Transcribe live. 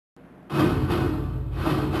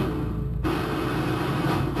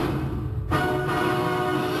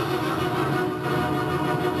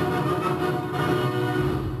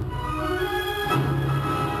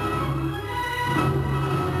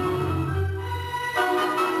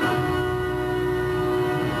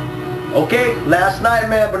Okay, last night,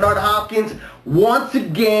 man, Bernard Hopkins, once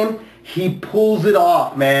again, he pulls it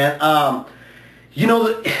off, man. You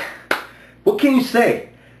know, what can you say?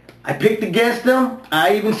 I picked against him.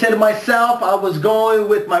 I even said to myself, I was going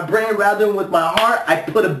with my brain rather than with my heart. I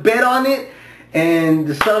put a bet on it, and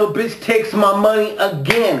the son of a bitch takes my money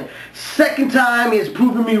again. Second time he has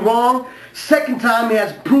proven me wrong. Second time he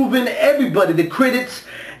has proven everybody, the critics,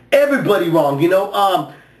 everybody wrong, you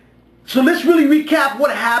know. So let's really recap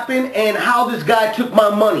what happened and how this guy took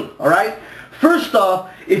my money, alright? First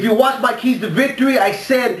off, if you watch my keys to victory, I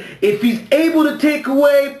said if he's able to take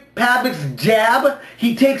away Pavlik's jab,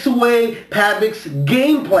 he takes away Pavlik's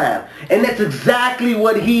game plan. And that's exactly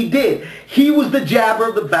what he did. He was the jabber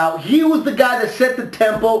of the bout. He was the guy that set the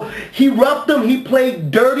tempo. He roughed him. He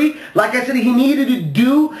played dirty. Like I said, he needed to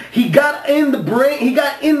do. He got in the brain. He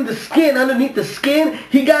got in the skin, underneath the skin.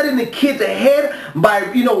 He got in the kid's head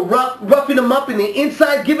by, you know, roughing him up in the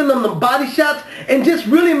inside, giving them the body shots, and just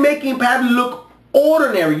really making Pavlik look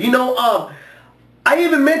ordinary. You know, I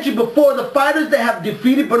even mentioned before, the fighters that have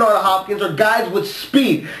defeated Bernard Hopkins are guys with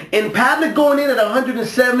speed. And Pavlik going in at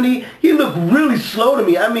 170, he looked really slow to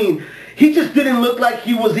me. I mean, he just didn't look like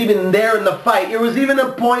he was even there in the fight. There was even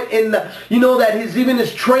a point in the, you know, that even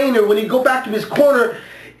his trainer, when he go back to his corner,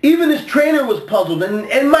 even his trainer was puzzled, and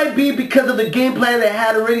it might be because of the game plan they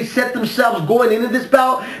had already set themselves going into this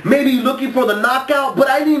bout, maybe looking for the knockout, but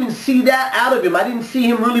I didn't even see that out of him. I didn't see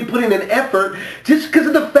him really putting an effort just because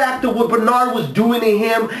of the fact of what Bernard was doing to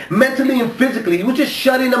him mentally and physically. He was just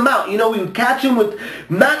shutting him out. You know, he would catch him with,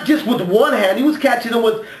 not just with one hand, he was catching him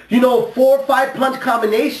with, you know, 4 or 5 punch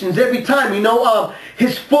combinations every time. You know,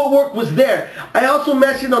 his footwork was there. I also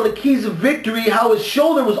mentioned on the keys of victory how his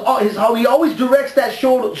shoulder was, how he always directs that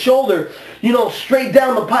shoulder, you know, straight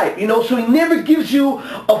down the pipe, you know, so he never gives you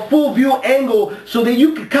a full view angle so that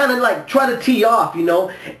you can kind of like try to tee off, you know.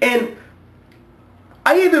 And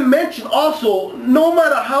I even mentioned also, no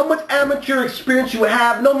matter how much amateur experience you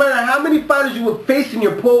have, no matter how many fighters you would face in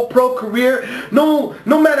your pro career, no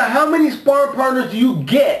matter how many sparring partners you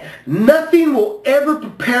get, nothing will ever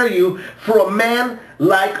prepare you for a man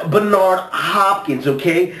like Bernard Hopkins,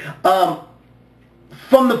 okay?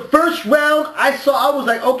 From the first round, I was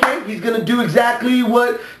like, okay, he's going to do exactly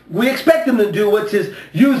what we expect him to do, which is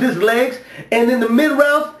use his legs. And in the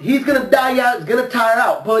mid-rounds, he's going to die out, he's going to tire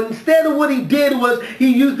out. But instead of what he did was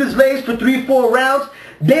he used his legs for 3-4 rounds.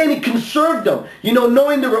 Then he conserved them. You know,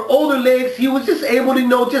 knowing there were older legs, he was just able to, you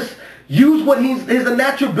know, just use what his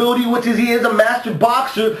natural ability, which is he is a master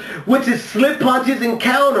boxer, which is slip punches and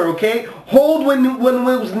counter, okay? Hold when it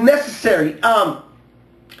was necessary.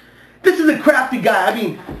 This is a crafty guy. I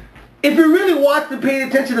mean, if you really watched and paid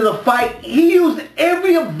attention to the fight, he used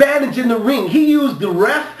every advantage in the ring. He used the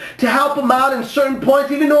ref to help him out in certain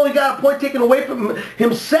points, even though he got a point taken away from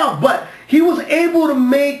himself. But he was able to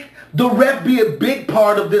make the ref be a big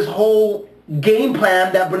part of this whole game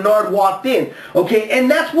plan that Bernard walked in. Okay, and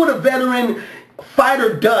that's what a veteran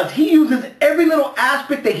fighter does. He uses every little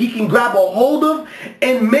aspect that he can grab a hold of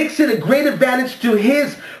and makes it a great advantage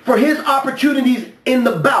for his opportunities in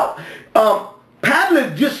the bout.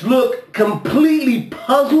 Pavlik just looked completely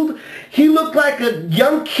puzzled. He looked like a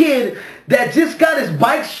young kid that just got his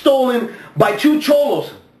bike stolen by 2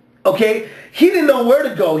 cholos. Okay? He didn't know where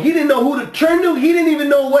to go. He didn't know who to turn to. He didn't even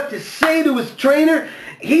know what to say to his trainer.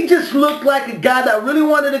 He just looked like a guy that really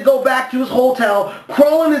wanted to go back to his hotel,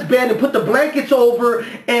 crawl in his bed and put the blankets over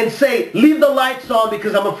and say, leave the lights on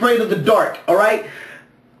because I'm afraid of the dark, all right?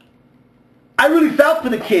 I really felt for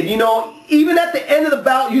the kid, you know. Even at the end of the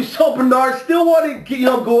bout, you saw Bernard still wanted to, you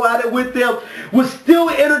know, go at it with them, was still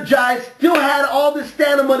energized, still had all this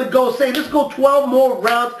stamina to go, say, let's go 12 more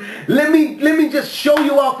rounds. Let me just show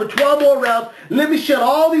you off for 12 more rounds. Let me shed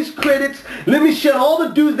all these critics. Let me shed all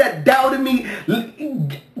the dudes that doubted me.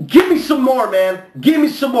 Give me some more, man. Give me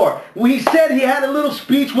some more. Well, he said he had a little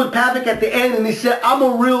speech with Pavlik at the end, and he said, I'm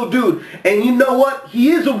a real dude. And you know what?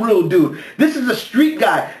 He is a real dude. This is a street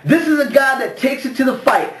guy. This is a guy that takes it to the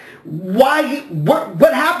fight. What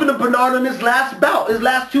happened to Bernard in his last bout, his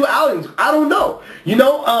last 2 outings? I don't know. You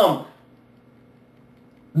know,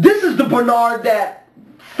 this is the Bernard that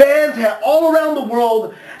fans all around the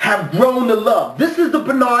world have grown to love. This is the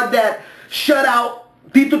Bernard that shut out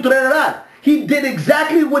Tito Trinidad. he did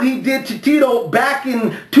exactly what he did to Tito back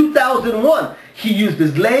in 2001. He used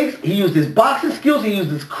his legs, he used his boxing skills, he used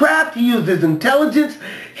his craft, he used his intelligence.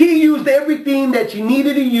 He used everything that you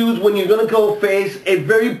needed to use when you're going to go face a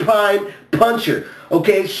very prime puncher.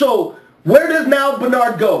 Okay, so where does now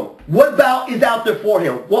Bernard go? What bout is out there for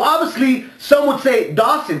him? Well, obviously, some would say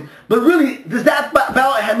Dawson. But really, does that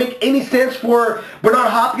bout make any sense for Bernard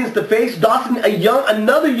Hopkins to face? Dawson,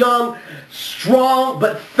 another young, strong,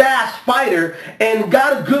 but fast fighter, and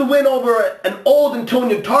got a good win over an old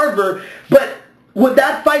Antonio Tarver. But would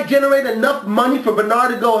that fight generate enough money for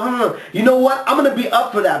Bernard to go, you know what, I'm going to be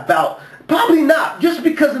up for that bout? Probably not. Just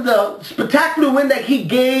because of the spectacular win that he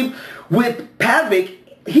gave with Pavic.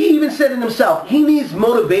 He even said it himself. He needs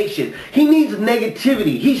motivation. He needs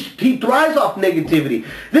negativity. He thrives off negativity.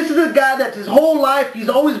 This is a guy that his whole life, he's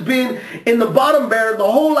always been in the bottom barrel.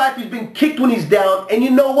 The whole life he's been kicked when he's down. And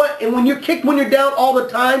you know what? And when you're kicked when you're down all the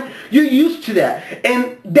time, you're used to that.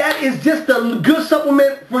 And that is just a good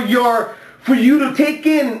supplement for you to take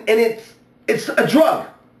in. And it's a drug.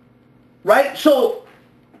 Right? So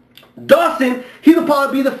Dawson, he would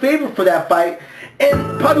probably be the favorite for that fight.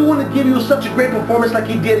 And probably wouldn't give you such a great performance like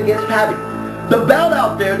he did against Pavic. The bout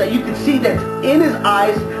out there that you can see that's in his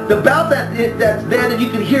eyes, the bout that's there that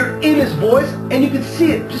you can hear in his voice, and you can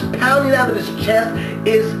see it just pounding out of his chest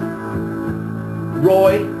is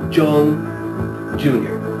Roy Jones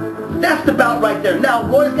Jr. That's the bout right there. Now,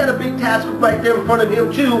 Roy's got a big task right there in front of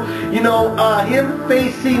him too. You know, him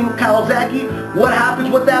facing Calzaghe. What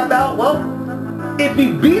happens with that bout? Well, if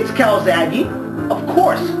he beats Calzaghe, of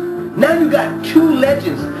course, now you got two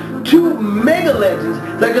legends, two mega legends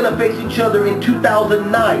that are going to face each other in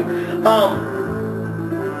 2009.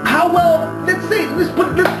 How well, let's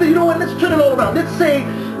you know what, let's turn it all around. Let's say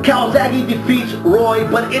Calzaghe defeats Roy,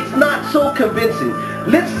 but it's not so convincing.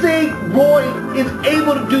 Let's say Roy is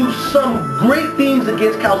able to do some great things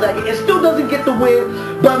against Calzaghe and still doesn't get the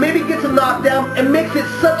win, but maybe gets a knockdown and makes it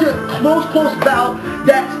such a close bout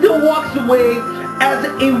that still walks away as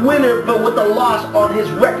a winner, but with a loss on his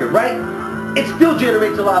record, right? It still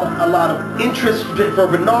generates a lot of interest for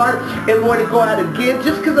Bernard and Roy to go out again,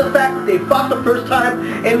 just because of the fact that they fought the first time,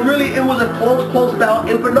 and really it was a close bout,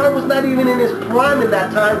 and Bernard was not even in his prime in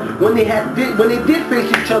that time when they did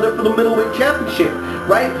face each other for the middleweight championship,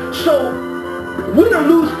 right? So, win or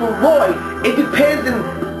lose for Roy, it depends on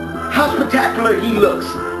how spectacular he looks.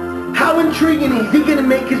 How intriguing is he going to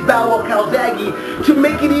make his battle with Calzaghe to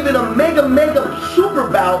make it even a mega super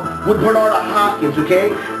bout with Bernard Hopkins, okay?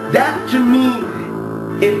 That, to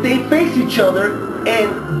me, if they face each other and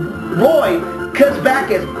Roy comes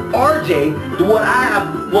back as RJ, who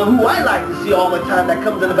I like to see all the time that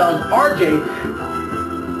comes in the bout is RJ,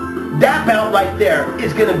 that bout right there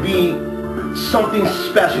is going to be something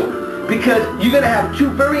special. Because you're going to have two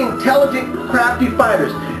very intelligent, crafty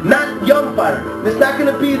fighters. Not young fighter. It's not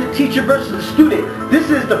going to be the teacher versus the student. This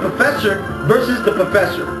is the professor versus the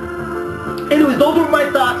professor. Anyways, those were my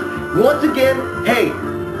thoughts. Once again, hey,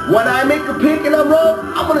 when I make a pick and I'm wrong,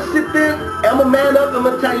 I'm going to sit there, I'm a man up, I'm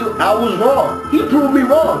going to tell you I was wrong. He proved me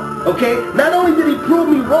wrong, okay? Not only did he prove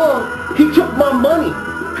me wrong, he took my money.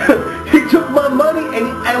 He took my money,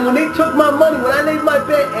 and when they took my money, when I laid my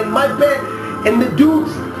bet, and the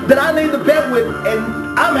dudes that I laid the bet with,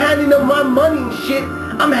 and I'm handing them my money and shit,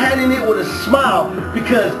 I'm handing it with a smile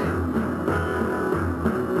because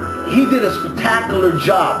he did a spectacular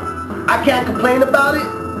job. I can't complain about it.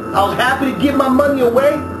 I was happy to give my money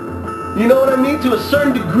away, you know what I mean, to a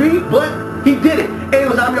certain degree, but he did it.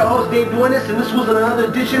 Anyways, I'm your host, Dave Duenas, and this was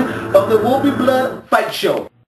another edition of the Will Be Blood Fight Show.